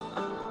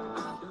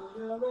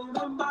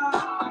Welcome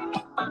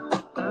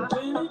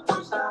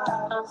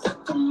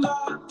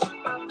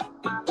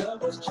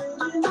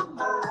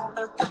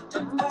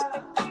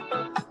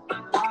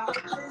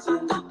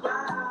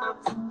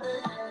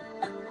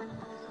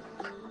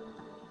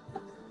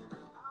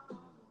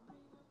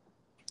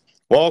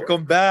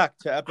back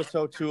to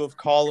episode 2 of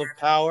Call of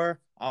Power.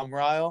 I'm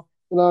Ryle.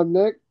 And I'm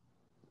Nick.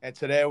 And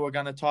today we're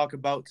going to talk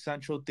about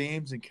central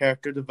themes and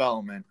character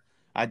development,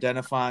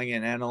 identifying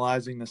and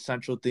analyzing the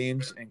central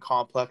themes and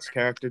complex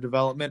character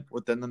development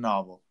within the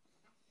novel.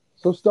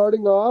 So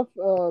starting off,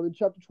 in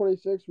chapter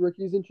 26,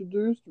 Ricky's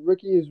introduced.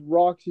 Ricky is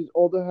Roxy's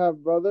older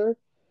half-brother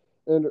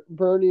and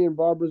Bernie and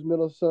Barbara's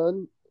middle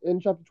son. In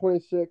chapter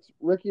 26,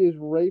 Ricky is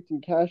raped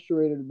and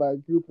castrated by a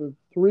group of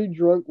 3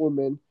 drunk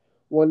women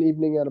one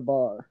evening at a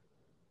bar.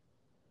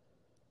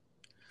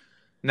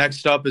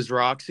 Next up is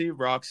Roxy.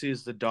 Roxy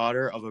is the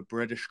daughter of a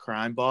British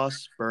crime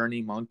boss,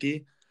 Bernie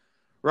Monkey.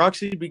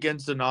 Roxy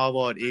begins the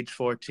novel at age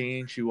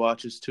 14. She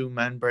watches 2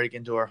 men break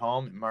into her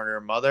home and murder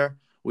her mother.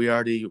 We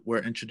already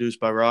were introduced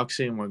by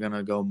Roxy, and we're going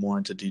to go more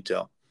into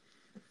detail.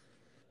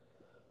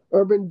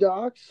 Urban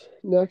Dox,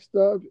 next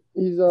up,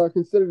 he's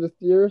considered a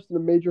theorist and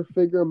a major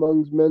figure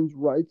among men's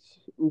rights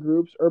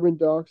groups. Urban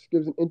Dox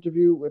gives an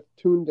interview with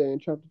Tunde in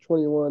chapter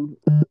 21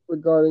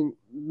 regarding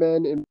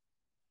men in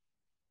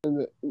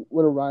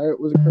when a riot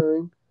was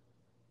occurring.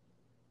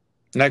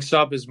 Next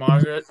up is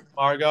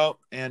Margot,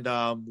 and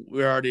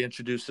we already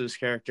introduced this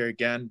character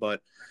again, but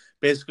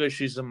basically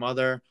she's the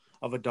mother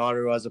of a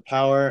daughter who has a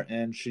power,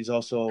 and she's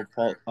also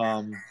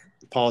a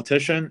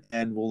politician,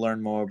 and we'll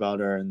learn more about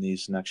her in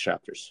these next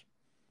chapters.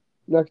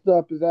 Next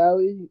up is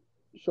Allie.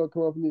 She'll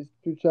come up in these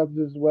 2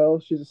 chapters as well.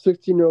 She's a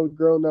 16-year-old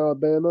girl in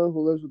Alabama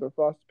who lives with her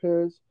foster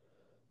parents,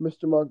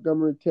 Mr.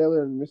 Montgomery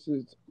Taylor and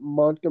Mrs.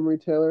 Montgomery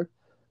Taylor.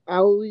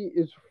 Allie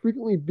is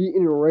frequently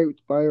beaten and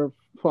raped by her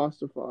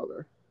foster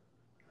father.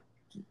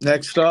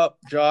 Next up,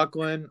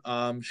 Jocelyn.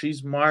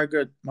 She's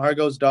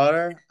Margot's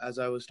daughter, as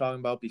I was talking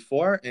about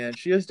before, and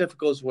she has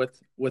difficulties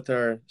with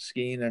her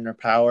skiing and her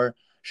power.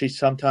 She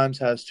sometimes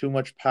has too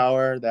much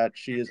power that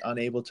she is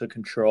unable to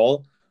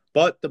control.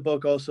 But the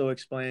book also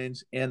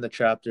explains, in the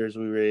chapters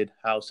we read,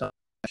 how sometimes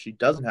she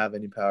doesn't have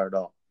any power at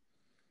all.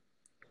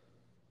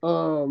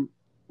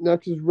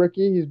 Next is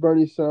Ricky. He's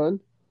Bernie's son,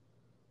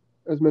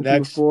 as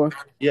mentioned before.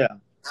 Yeah.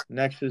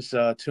 Next is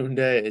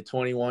Tunde, a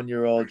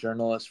 21-year-old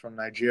journalist from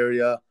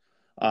Nigeria.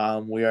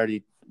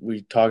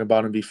 We talked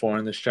about him before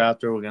in this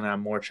chapter. We're going to have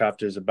more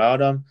chapters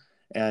about him.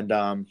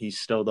 And he's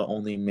still the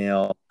only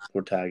male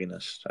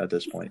protagonist at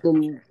this point.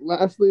 And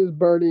lastly is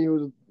Bernie, who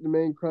was the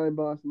main crime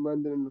boss in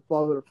London and the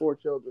father of 4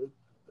 children.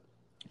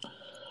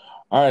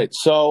 All right.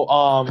 So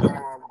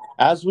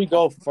as we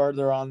go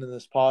further on in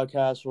this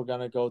podcast, we're going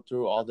to go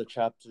through all the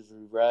chapters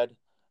we read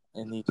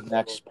in these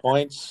next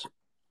points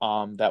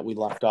that we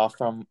left off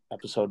from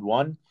episode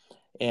 1.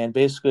 And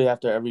basically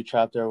after every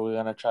chapter, we're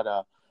going to try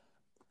to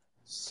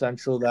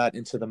central that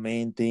into the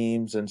main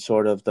themes and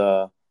sort of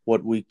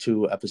what week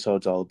 2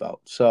 episode's all about.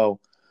 So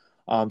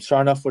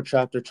starting off with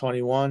chapter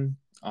 21,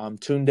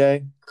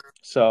 Tunde.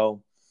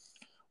 So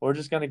we're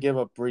just going to give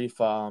a brief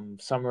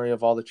summary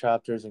of all the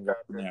chapters and go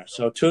from there.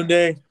 So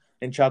Tunde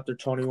in chapter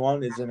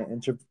 21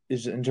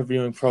 is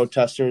interviewing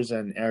protesters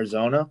in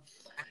Arizona.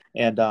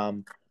 And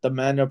the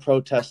men are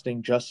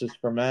protesting justice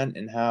for men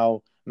and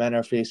how men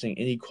are facing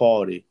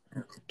inequality.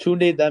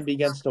 Tunde then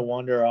begins to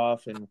wander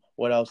off and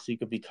what else he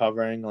could be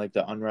covering, like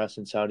the unrest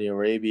in Saudi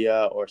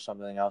Arabia or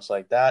something else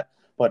like that.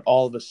 But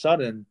all of a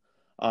sudden,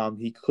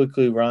 he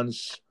quickly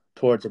runs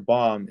towards a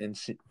bomb.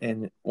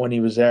 And when he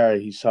was there,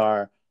 he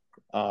saw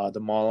the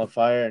mall on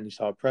fire, and he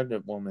saw a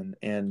pregnant woman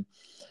and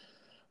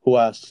who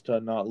asked to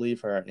not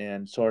leave her.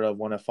 And sort of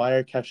when a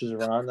fire catches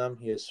around them,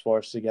 he is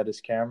forced to get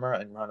his camera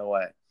and run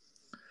away.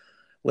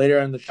 Later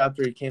in the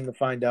chapter, he came to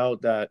find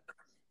out that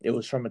it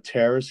was from a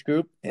terrorist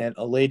group and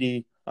a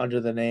lady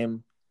under the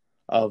name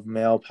of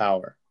Male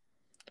Power.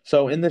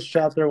 So in this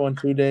chapter, when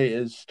Tunde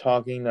is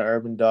talking to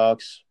Urban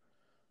Dox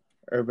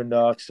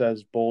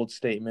says bold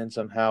statements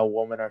on how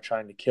women are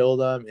trying to kill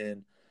them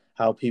and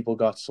how people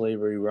got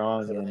slavery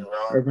wrong. And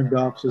Urban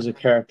Dox is a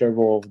character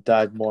we'll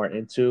dive more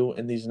into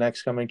in these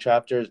next coming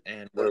chapters,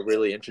 and we're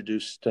really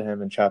introduced to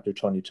him in chapter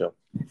 21.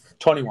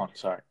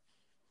 Chapter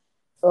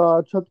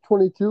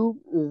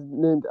 22 is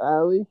named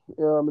Allie.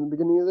 In the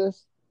beginning of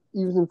this,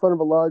 he was in front of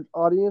a large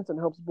audience and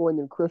helps a boy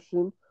named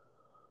Christian,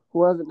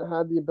 who hasn't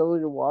had the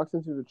ability to walk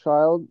since he was a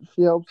child.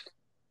 She helps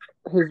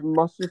his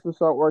muscles to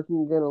start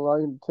working again,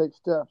 allowing him to take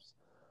steps.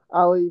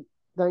 Allie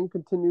then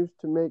continues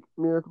to make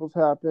miracles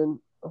happen,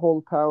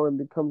 hold power, and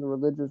becomes a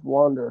religious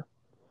wanderer.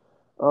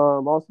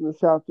 Also in the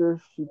chapter,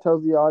 she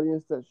tells the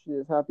audience that she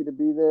is happy to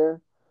be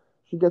there.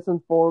 She gets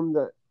informed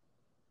that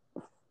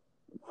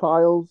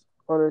files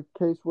on her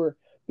case were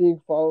being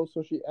followed,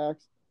 so she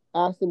asks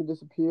them to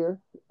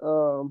disappear.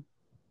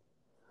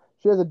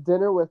 She has a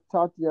dinner with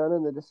Tatiana,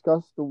 and they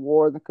discuss the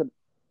war and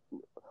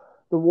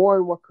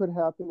what could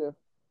happen if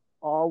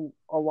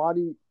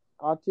Awadi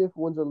Atif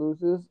wins or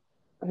loses.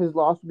 His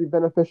loss would be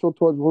beneficial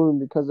towards women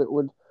because it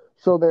would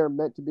show they are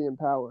meant to be in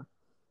power.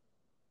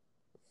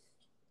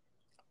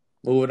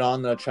 moving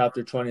on to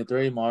chapter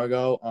 23,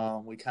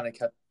 Margot. We kind of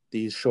kept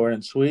these short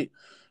and sweet.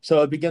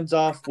 So it begins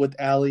off with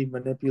Allie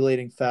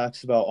manipulating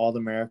facts about all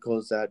the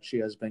miracles that she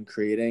has been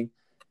creating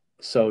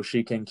so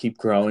she can keep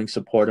growing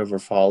support of her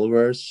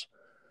followers.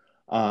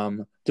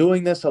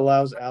 Doing this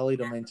allows Allie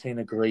to maintain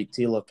a great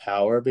deal of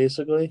power,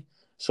 basically.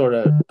 Sort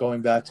of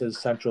going back to the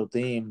central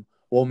theme,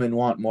 women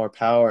want more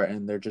power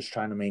and they're just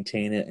trying to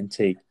maintain it and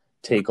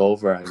take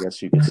over, I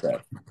guess you could say.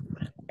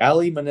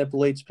 Allie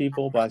manipulates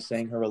people by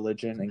saying her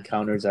religion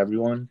encounters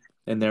everyone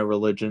in their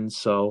religion,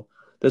 so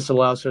this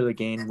allows her to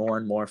gain more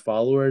and more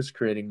followers,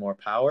 creating more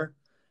power.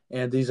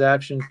 And these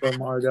actions from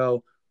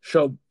Margot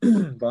show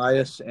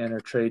bias and her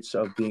traits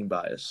of being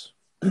biased.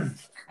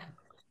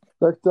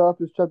 Next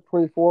up is chapter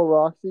 24,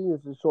 Roxy.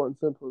 This is short and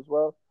simple as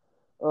well.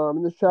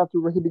 In this chapter,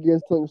 Ricky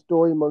begins telling a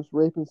story amongst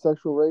rape and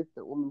sexual rape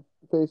that women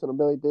face on a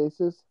daily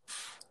basis.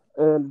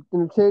 And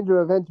in a change of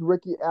events,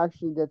 Ricky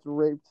actually gets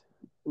raped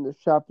in this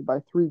chapter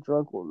by 3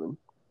 drunk women.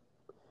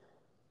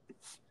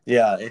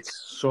 Yeah, it's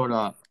sort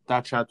of,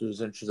 that chapter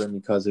is interesting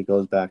because it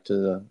goes back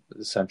to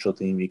the central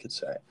theme, you could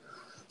say.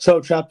 So,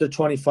 chapter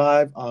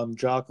 25,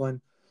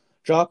 Jocelyn.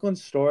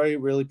 Jocelyn's story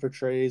really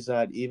portrays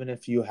that even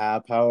if you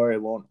have power,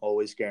 it won't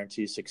always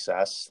guarantee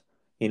success.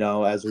 You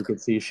know, as we can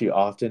see, she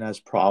often has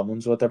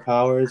problems with her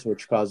powers,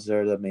 which causes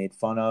her to be made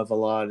fun of a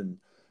lot and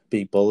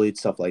be bullied,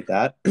 stuff like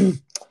that.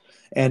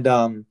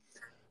 And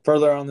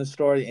further on the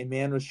story, a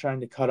man was trying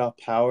to cut off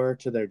power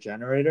to their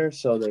generator,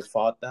 so they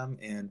fought them,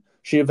 and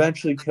she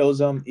eventually kills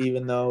him,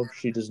 even though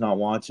she does not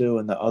want to,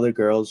 and the other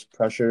girls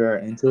pressured her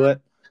into it.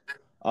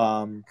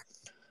 Um,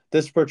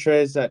 this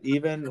portrays that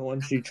even when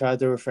she tried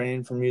to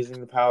refrain from using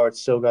the power, it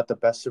still got the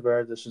best of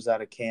her. This was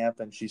at a camp,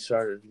 and she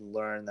started to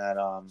learn that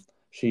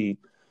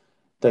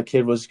the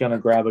kid was gonna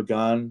grab a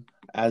gun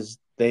as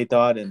they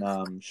thought,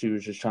 and she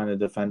was just trying to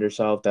defend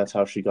herself. That's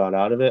how she got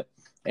out of it.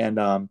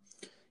 And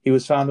he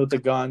was found with the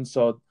gun,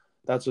 so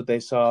that's what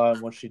they saw,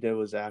 and what she did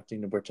was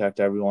acting to protect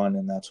everyone,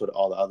 and that's what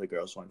all the other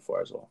girls went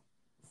for as well.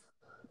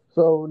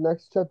 So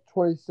next, chapter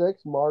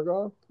 26,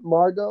 Margot.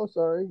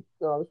 Sorry.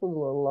 No, this one's a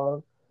little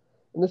long.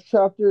 In this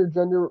chapter,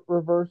 gender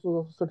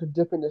reversals start to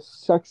dip into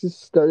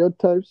sexist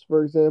stereotypes.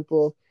 For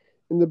example,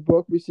 in the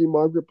book, we see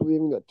Margaret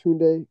believing that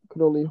Tunde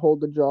could only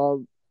hold the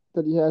job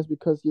that he has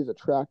because he is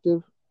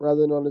attractive,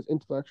 rather than on his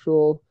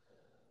intellectual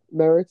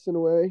merits in a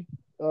way.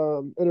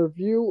 And her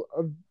view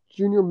of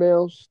junior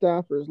male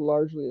staffers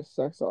largely as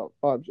sex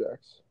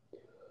objects.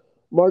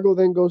 Margot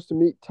then goes to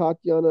meet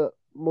Tatiana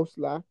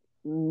Moskalev,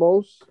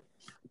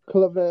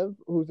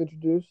 who's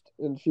introduced,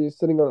 and she is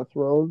sitting on a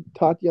throne.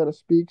 Tatiana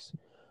speaks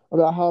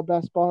about how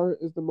Bespar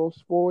is the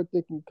most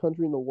forward-thinking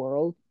country in the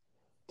world.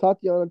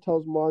 Tatiana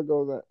tells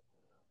Margot that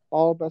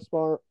all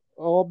Bespar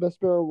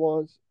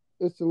wants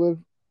is to live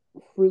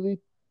freely,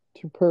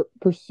 to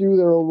pursue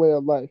their own way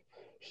of life.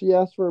 She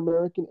asks for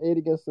American aid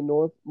against the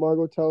North.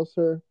 Margot tells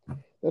her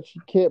that she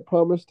can't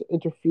promise to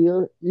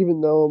interfere,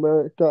 even though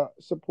America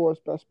supports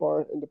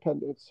Bespar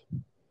independence.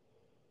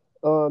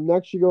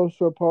 Next, she goes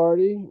to a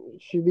party.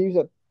 She leaves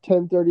at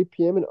 10:30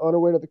 p.m. and on her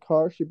way to the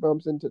car, she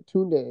bumps into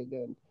Tunde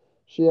again.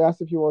 She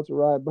asks if he wants a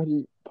ride, but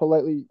he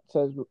politely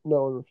says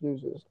no and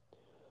refuses.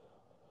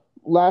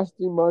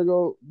 Lastly,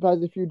 Margot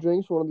buys a few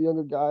drinks for one of the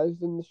younger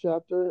guys in this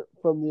chapter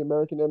from the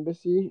American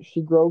Embassy.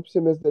 She gropes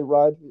him as they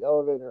ride to the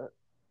elevator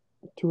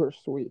to her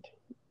suite.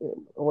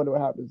 And I wonder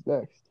what happens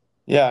next.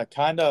 Yeah,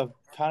 kind of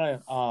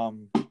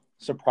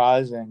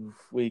surprising.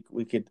 We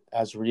could,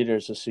 as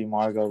readers, to see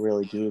Margot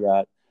really do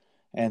that,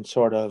 and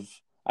sort of,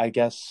 I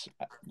guess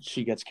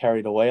she gets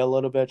carried away a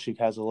little bit. She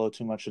has a little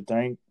too much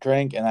to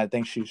drink, and I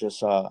think she's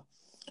just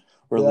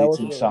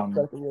releasing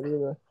some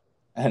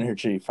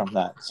energy from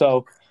that.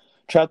 So,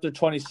 chapter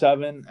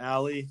 27,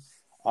 Allie.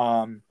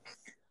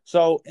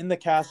 So in the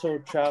castle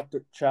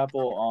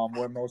chapel,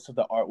 where most of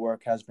the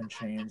artwork has been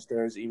changed,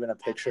 there's even a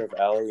picture of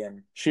Allie,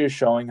 and she is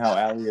showing how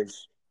Allie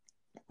is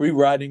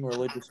rewriting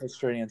religious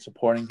history and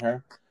supporting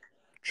her.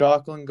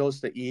 Jocelyn goes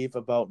to Eve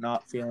about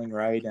not feeling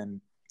right, and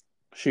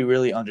she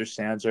really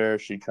understands her.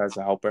 She tries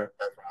to help her.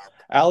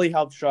 Allie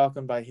helps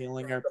Jocelyn by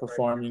healing her,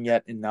 performing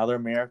yet another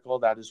miracle.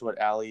 That is what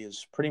Allie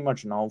is pretty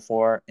much known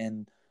for,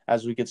 and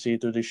as we could see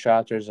through these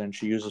chapters, and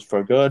she uses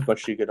for good, but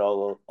she could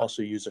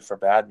also use it for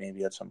bad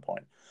maybe at some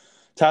point.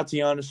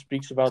 Tatiana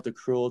speaks about the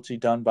cruelty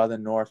done by the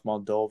North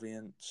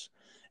Moldovians,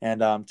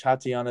 and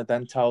Tatiana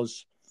then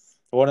tells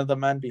one of the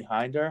men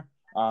behind her,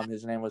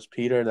 his name was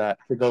Peter, that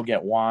to go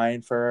get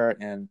wine for her,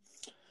 and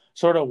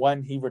sort of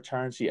when he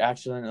returns, he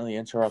accidentally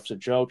interrupts a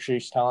joke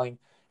she's telling,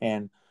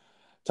 and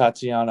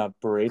Tatiana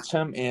berates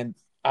him. And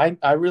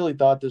I really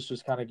thought this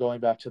was kind of going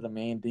back to the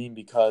main theme,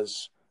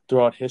 because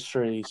throughout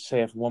history,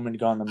 say if women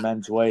gone the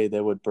men's way, they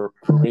would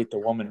berate the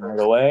woman right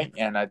away,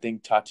 and I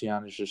think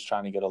Tatiana's just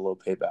trying to get a little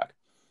payback.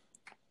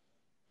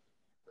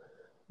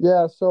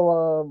 Yeah,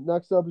 so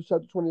next up is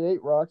chapter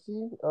 28,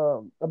 Roxy.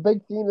 A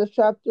big theme this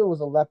chapter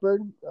was a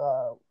leopard.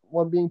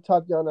 One being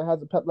Tatiana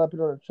has a pet leopard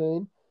on her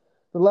chain.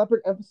 The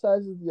leopard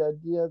emphasizes the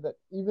idea that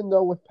even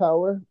though with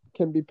power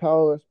can be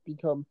powerless,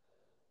 became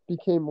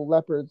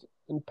leopards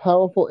and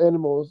powerful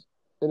animals,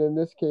 and in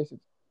this case,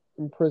 it's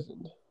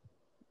imprisoned.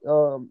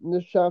 In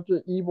this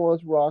chapter, Eve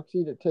wants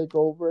Roxy to take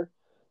over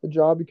the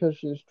job because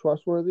she is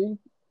trustworthy.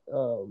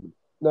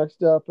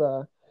 Next up,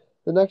 the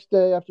next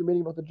day after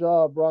meeting about the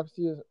job,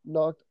 Roxy is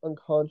knocked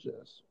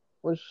unconscious.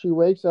 When she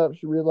wakes up,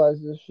 she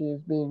realizes she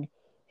is being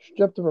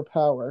stripped of her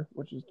power,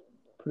 which is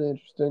pretty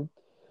interesting.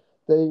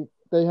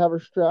 They have her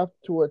strapped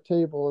to a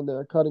table and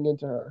they're cutting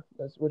into her,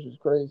 which is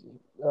crazy.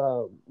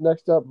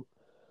 Next up,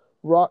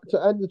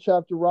 to end the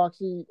chapter,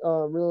 Roxy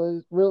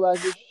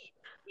realizes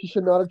she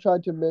should not have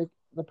tried to take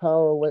the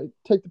power away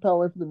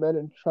from the men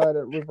and try to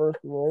reverse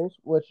the roles,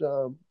 which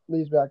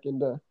leads back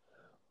into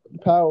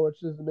power,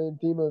 which is the main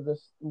theme of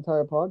this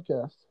entire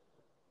podcast.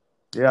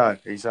 Yeah,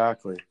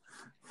 exactly.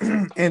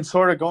 And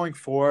sort of going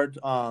forward,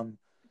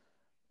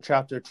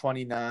 chapter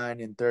 29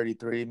 and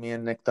 33, me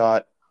and Nick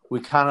thought we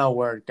kind of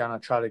were going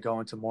to try to go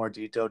into more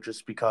detail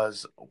just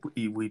because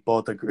we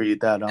both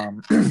agreed that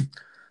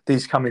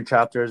these coming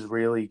chapters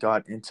really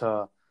got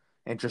into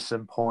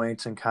interesting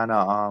points and kind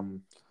of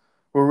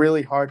were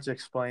really hard to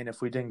explain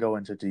if we didn't go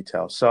into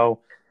detail. So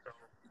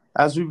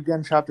as we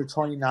begin chapter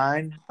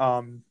 29,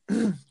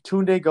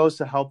 Tunde goes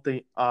to help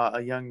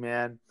a young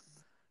man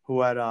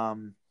who had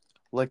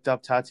licked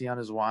up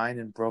Tatiana's wine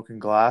and broken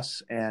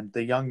glass. And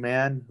the young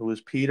man, who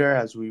was Peter,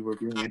 as we were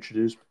being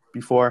introduced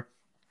before,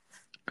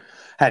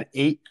 had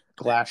 8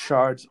 glass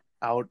shards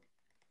out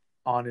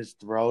on his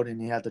throat, and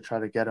he had to try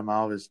to get him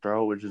out of his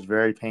throat, which is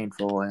very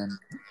painful. And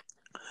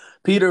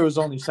Peter, who was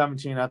only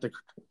 17 at the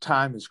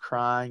time, is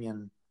crying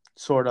and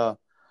sort of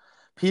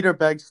Peter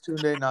begs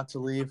Tunde not to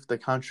leave the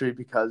country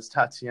because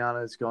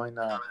Tatiana is going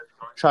to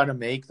try to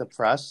make the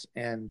press.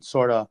 And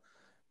sort of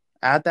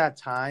at that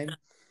time,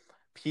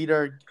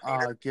 Peter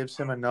gives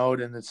him a note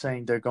and it's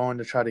saying they're going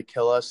to try to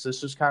kill us.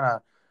 This is kind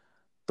of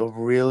the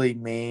really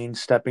main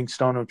stepping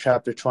stone of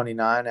chapter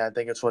 29. And I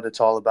think it's what it's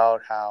all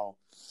about, how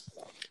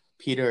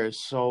Peter is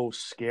so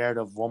scared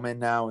of women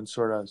now, and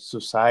sort of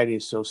society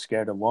is so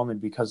scared of women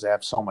because they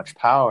have so much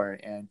power.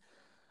 And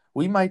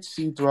we might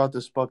see throughout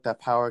this book that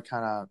power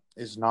kind of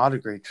is not a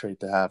great trait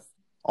to have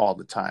all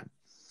the time.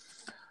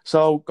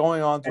 So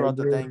going on throughout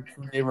the thing,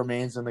 he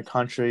remains in the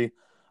country.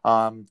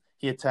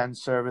 He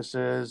attends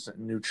services,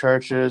 new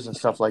churches, and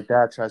stuff like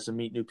that, tries to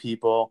meet new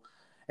people.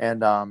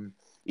 And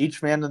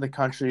each man in the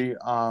country.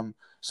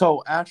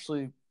 So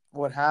actually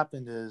what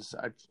happened is,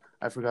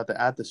 I forgot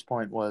that at this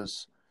point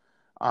was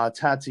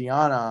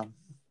Tatiana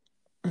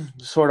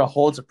sort of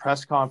holds a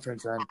press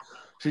conference and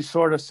she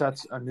sort of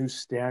sets a new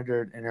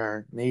standard in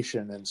her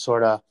nation and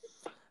sort of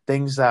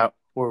things that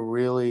were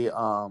really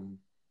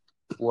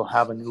will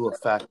have a new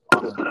effect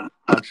on the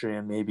country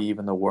and maybe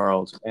even the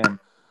world. And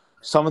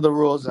some of the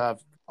rules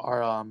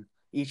are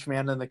each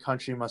man in the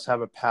country must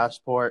have a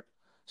passport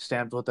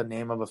stamped with the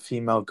name of a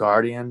female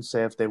guardian,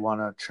 say if they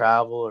want to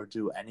travel or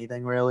do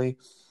anything really.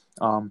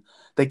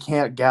 They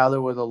can't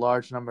gather with a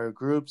large number of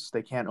groups.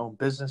 They can't own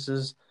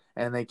businesses.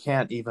 And they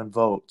can't even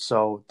vote.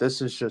 So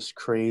this is just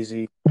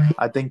crazy.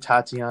 I think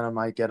Tatiana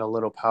might get a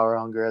little power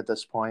hunger at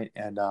this point,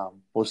 and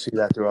we'll see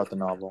that throughout the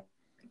novel.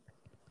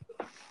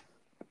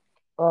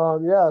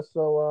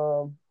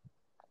 So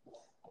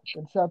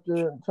in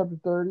chapter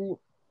 30,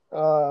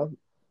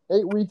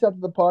 8 weeks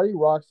after the party,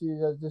 Roxy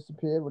has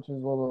disappeared, which is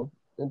a little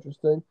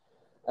interesting.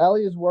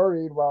 Allie is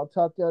worried while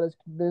Tatiana is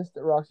convinced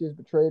that Roxy has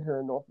betrayed her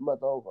in North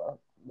Moldova.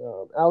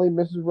 Allie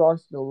misses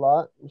Roxy a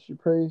lot, and she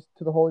prays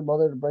to the Holy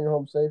Mother to bring her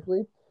home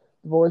safely.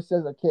 The voice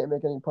says, I can't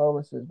make any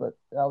promises, but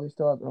Allie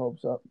still has her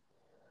hopes up.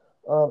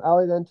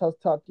 Allie then tells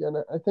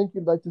Tatiana, I think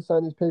you'd like to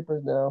sign these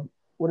papers now.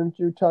 Wouldn't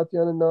you?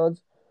 Tatiana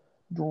nods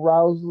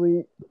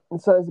drowsily and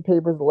signs the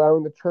papers,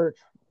 allowing the church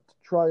to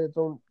try its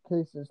own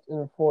cases and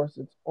enforce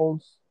its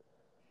own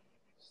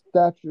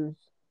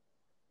statutes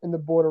in the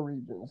border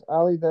regions.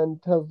 Allie then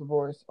tells the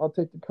voice, I'll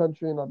take the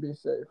country and I'll be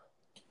safe.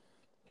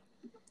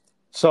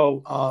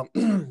 So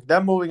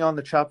then moving on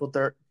to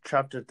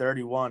chapter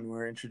 31,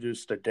 we're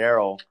introduced to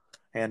Daryl.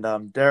 And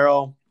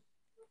Daryl,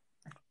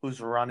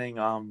 who's running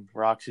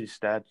Roxy's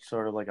stead,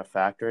 sort of like a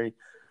factory,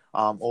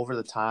 over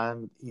the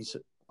time, he's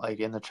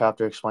like in the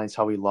chapter explains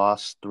how he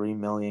lost 3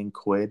 million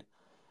quid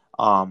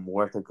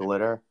worth of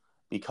glitter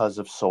because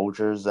of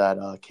soldiers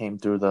that came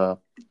through the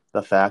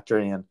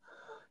factory. And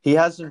he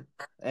hasn't,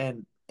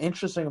 and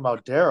interesting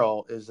about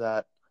Daryl is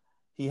that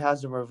he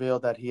hasn't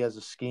revealed that he has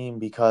a scheme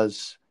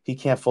because he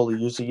can't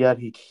fully use it yet.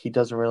 He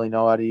doesn't really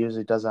know how to use it.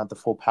 He doesn't have the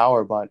full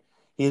power, but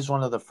he is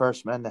one of the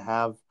first men to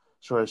have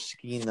sort of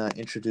scheme to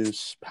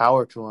introduce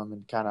power to him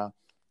and kind of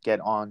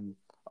get on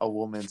a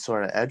woman's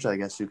sort of edge, I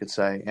guess you could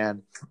say.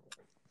 And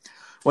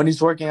when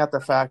he's working at the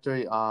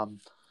factory,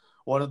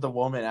 one of the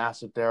women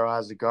asks if Daryl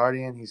has a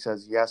guardian. He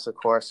says, yes, of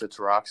course, it's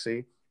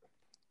Roxy.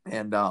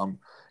 And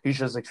he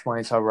just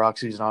explains how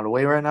Roxy's not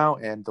away right now,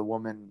 and the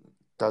woman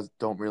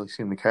don't really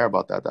seem to care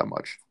about that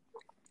much.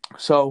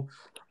 So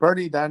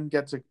Bernie then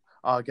gets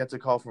a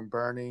call from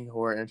Bernie,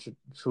 who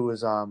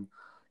is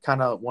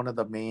kind of one of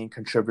the main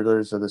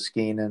contributors of the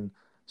scheme, and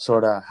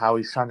sort of how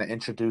he's trying to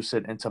introduce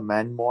it into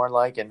men more,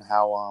 like, and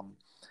how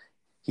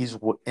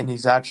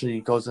he's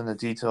actually goes into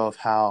detail of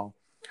how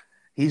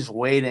he's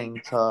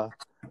waiting to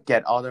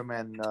get other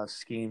men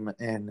scheme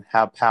and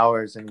have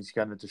powers, and he's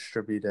gonna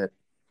distribute it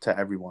to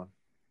everyone.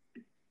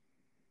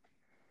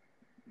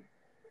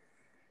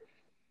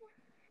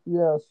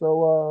 Yeah.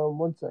 So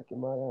 1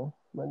 second,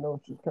 my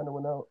notes just kind of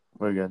went out.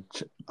 We're good.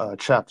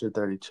 Chapter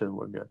 32.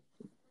 We're good.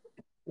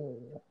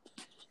 Yeah.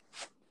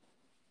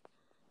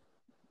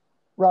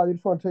 Rob, you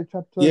just want to take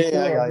chapter 32?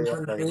 Yeah, I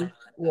got you.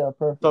 Yeah,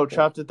 perfect. So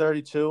chapter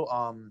 32,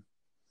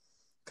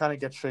 kind of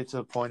get straight to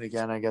the point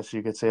again. I guess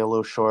you could say a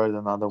little shorter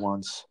than other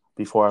ones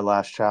before our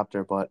last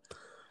chapter, but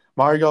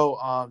Margot,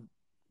 now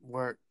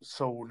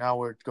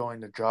we're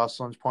going to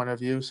Jocelyn's point of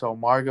view. So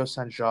Margot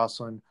sends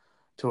Jocelyn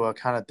to a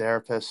kind of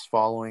therapist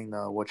following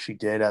what she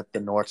did at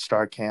the North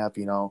Star camp.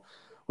 You know,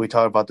 we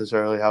talked about this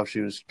earlier, how she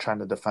was trying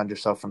to defend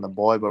herself from the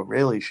boy, but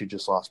really she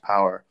just lost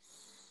power.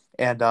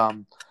 And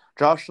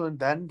Jocelyn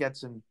then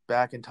gets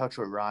back in touch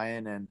with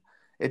Ryan, and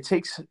it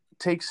takes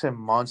him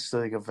months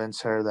to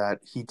convince her that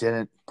he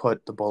didn't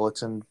put the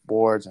bulletin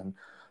boards, and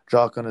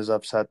Jocelyn is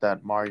upset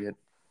that Margaret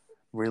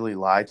really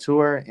lied to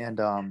her.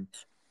 And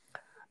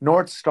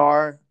North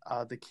Star,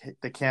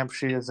 the camp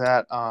she is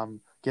at,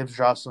 gives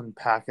Jocelyn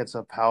packets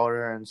of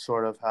powder and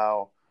sort of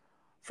how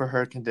for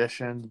her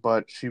condition,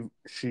 but she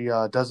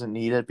doesn't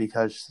need it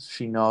because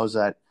she knows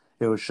that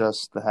it was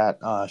just that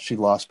she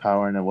lost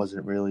power and it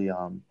wasn't really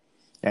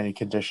any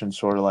condition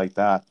sort of like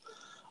that.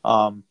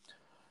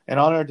 And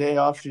on her day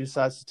off, she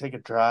decides to take a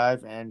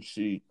drive, and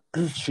she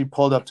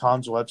pulled up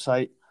Tom's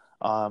website,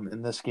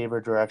 and this gave her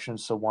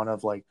directions to one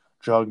of like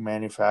drug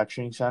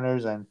manufacturing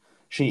centers, and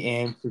she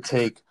aimed to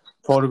take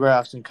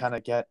photographs and kind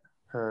of get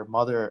her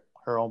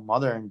own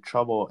mother in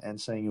trouble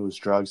and saying it was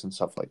drugs and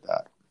stuff like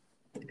that.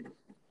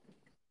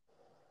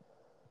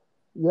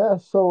 Yeah,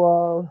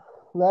 so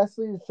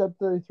lastly, chapter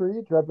 33,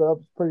 to wrap it up,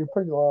 it's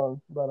pretty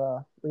long, but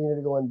we need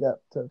to go in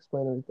depth to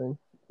explain everything.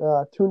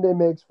 Tunde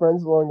makes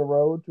friends along the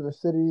road to the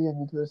city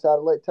and to the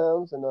satellite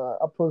towns and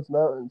up towards the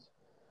mountains.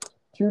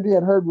 Tunde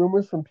had heard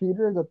rumors from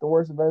Peter that the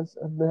worst events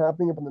have been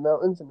happening up in the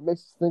mountains, and it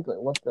makes us think, like,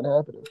 what's been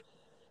happening?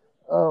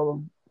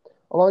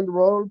 Along the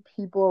road,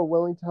 people are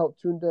willing to help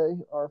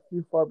Tunde, are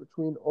few far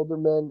between older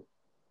men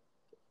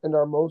and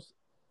are most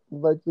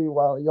likely,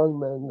 while young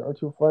men are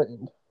too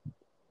frightened.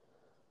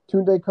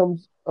 Tunde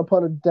comes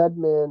upon a dead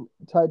man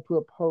tied to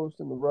a post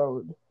in the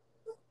road.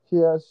 He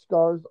has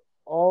scars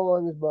all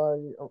along his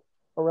body,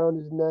 around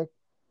his neck.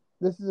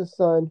 This is a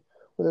sign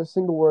with a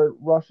single word,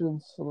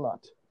 Russian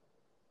slut,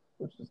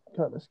 which is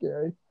kind of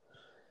scary.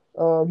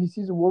 He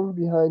sees a woman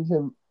behind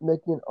him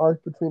making an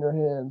arc between her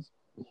hands.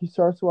 He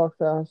starts to walk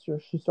faster.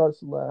 She starts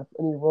to laugh,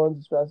 and he runs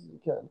as fast as he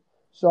can,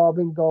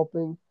 sobbing,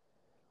 gulping,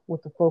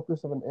 with the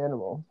focus of an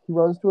animal. He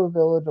runs to a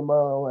village a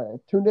mile away.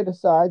 Tunde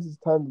decides it's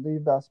time to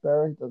leave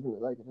Vaspera. He doesn't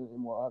really like it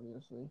anymore,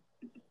 obviously.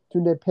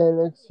 Tunde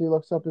panics. He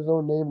looks up his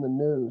own name in the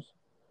news.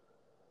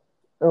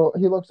 Oh,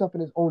 he looks up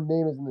and his own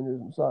name is in the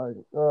news. I'm sorry.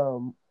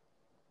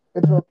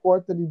 It's a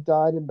report that he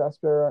died in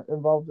Vaspera,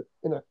 involved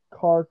in a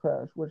car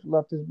crash, which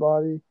left his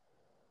body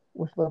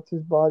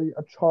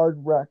a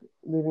charred wreck,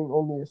 leaving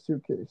only a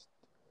suitcase.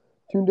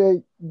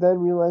 Tunde then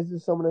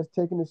realizes someone has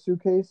taken his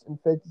suitcase and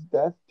faked his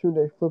death.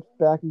 Tunde flips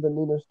back into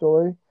Nina's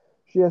story.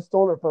 She has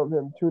stolen it from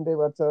him. Tunde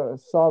lets out a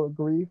sob of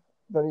grief.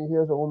 Then he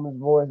hears a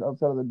woman's voice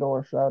outside of the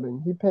door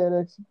shouting. He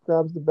panics,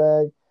 grabs the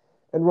bag,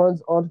 and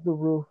runs onto the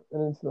roof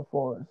and into the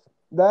forest.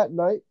 That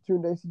night,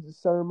 Tunde sees a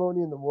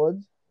ceremony in the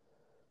woods.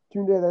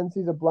 Tunde then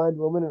sees a blind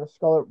woman in a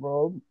scarlet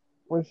robe.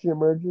 When she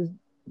emerges,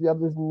 the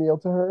others kneel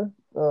to her.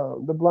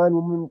 The blind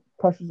woman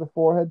crushes a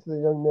forehead to the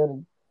young man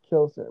and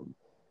kills him.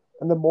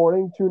 In the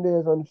morning, Tunde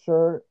is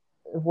unsure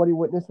if what he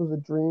witnessed was a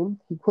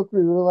dream. He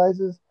quickly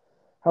realizes,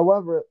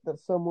 however, that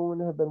some women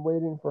have been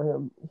waiting for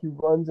him. He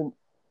runs and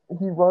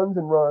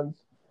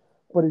runs,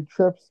 but he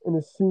trips and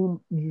is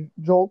soon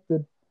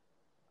jolted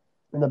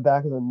in the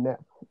back of the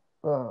neck.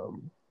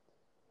 To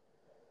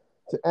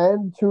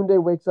end,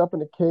 Tunde wakes up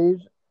in a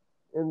cage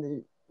in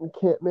the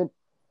encampment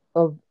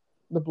of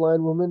the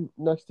blind woman.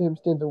 Next to him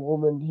stands a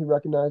woman he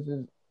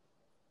recognizes.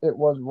 It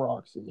was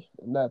Roxy,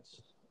 and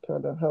that's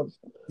kind of how.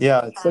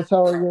 That's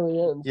how it really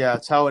ends. Yeah,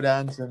 it's how it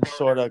ends, and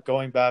sort of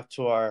going back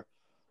to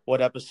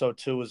what episode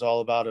 2 was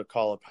all about, A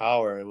Call of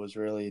Power. It was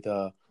really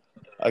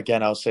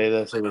again, I'll say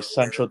this, it was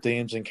central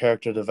themes and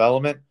character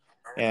development,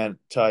 and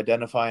to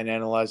identify and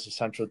analyze the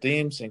central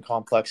themes and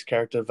complex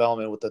character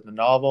development within the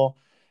novel.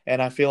 And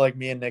I feel like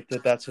me and Nick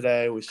did that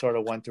today. We sort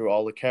of went through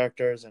all the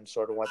characters and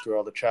sort of went through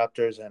all the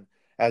chapters, and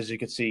as you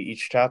can see,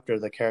 each chapter,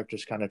 the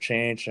characters kind of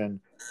changed, and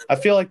I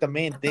feel like the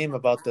main theme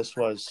about this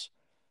was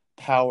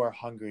power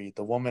hungry.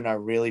 The women are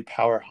really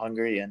power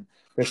hungry, and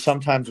they're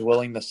sometimes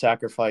willing to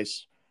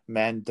sacrifice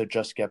men to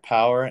just get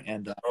power.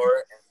 And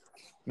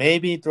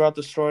maybe throughout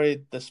the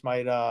story, this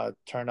might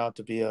turn out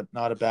to be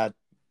not a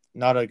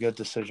good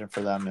decision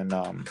for them. And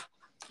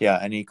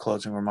any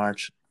closing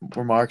remarks,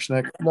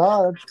 Nick?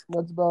 No,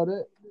 that's about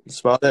it. That's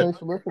about it. Thanks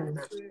for listening.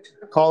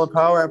 Call of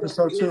Power,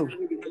 episode 2.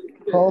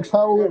 Paul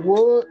Powell,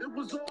 what? It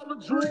was all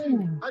a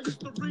dream. I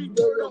used to read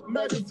Word Up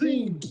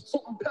magazine.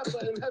 Salt and pepper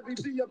and heavy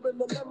D up in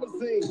the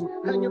limousine.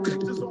 Hanging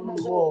pictures on my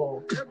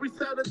wall. Every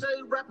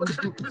Saturday, rapper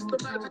check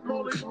Mr. Magic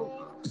Molly.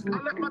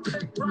 I let my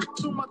tape rock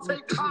till my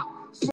tape hot.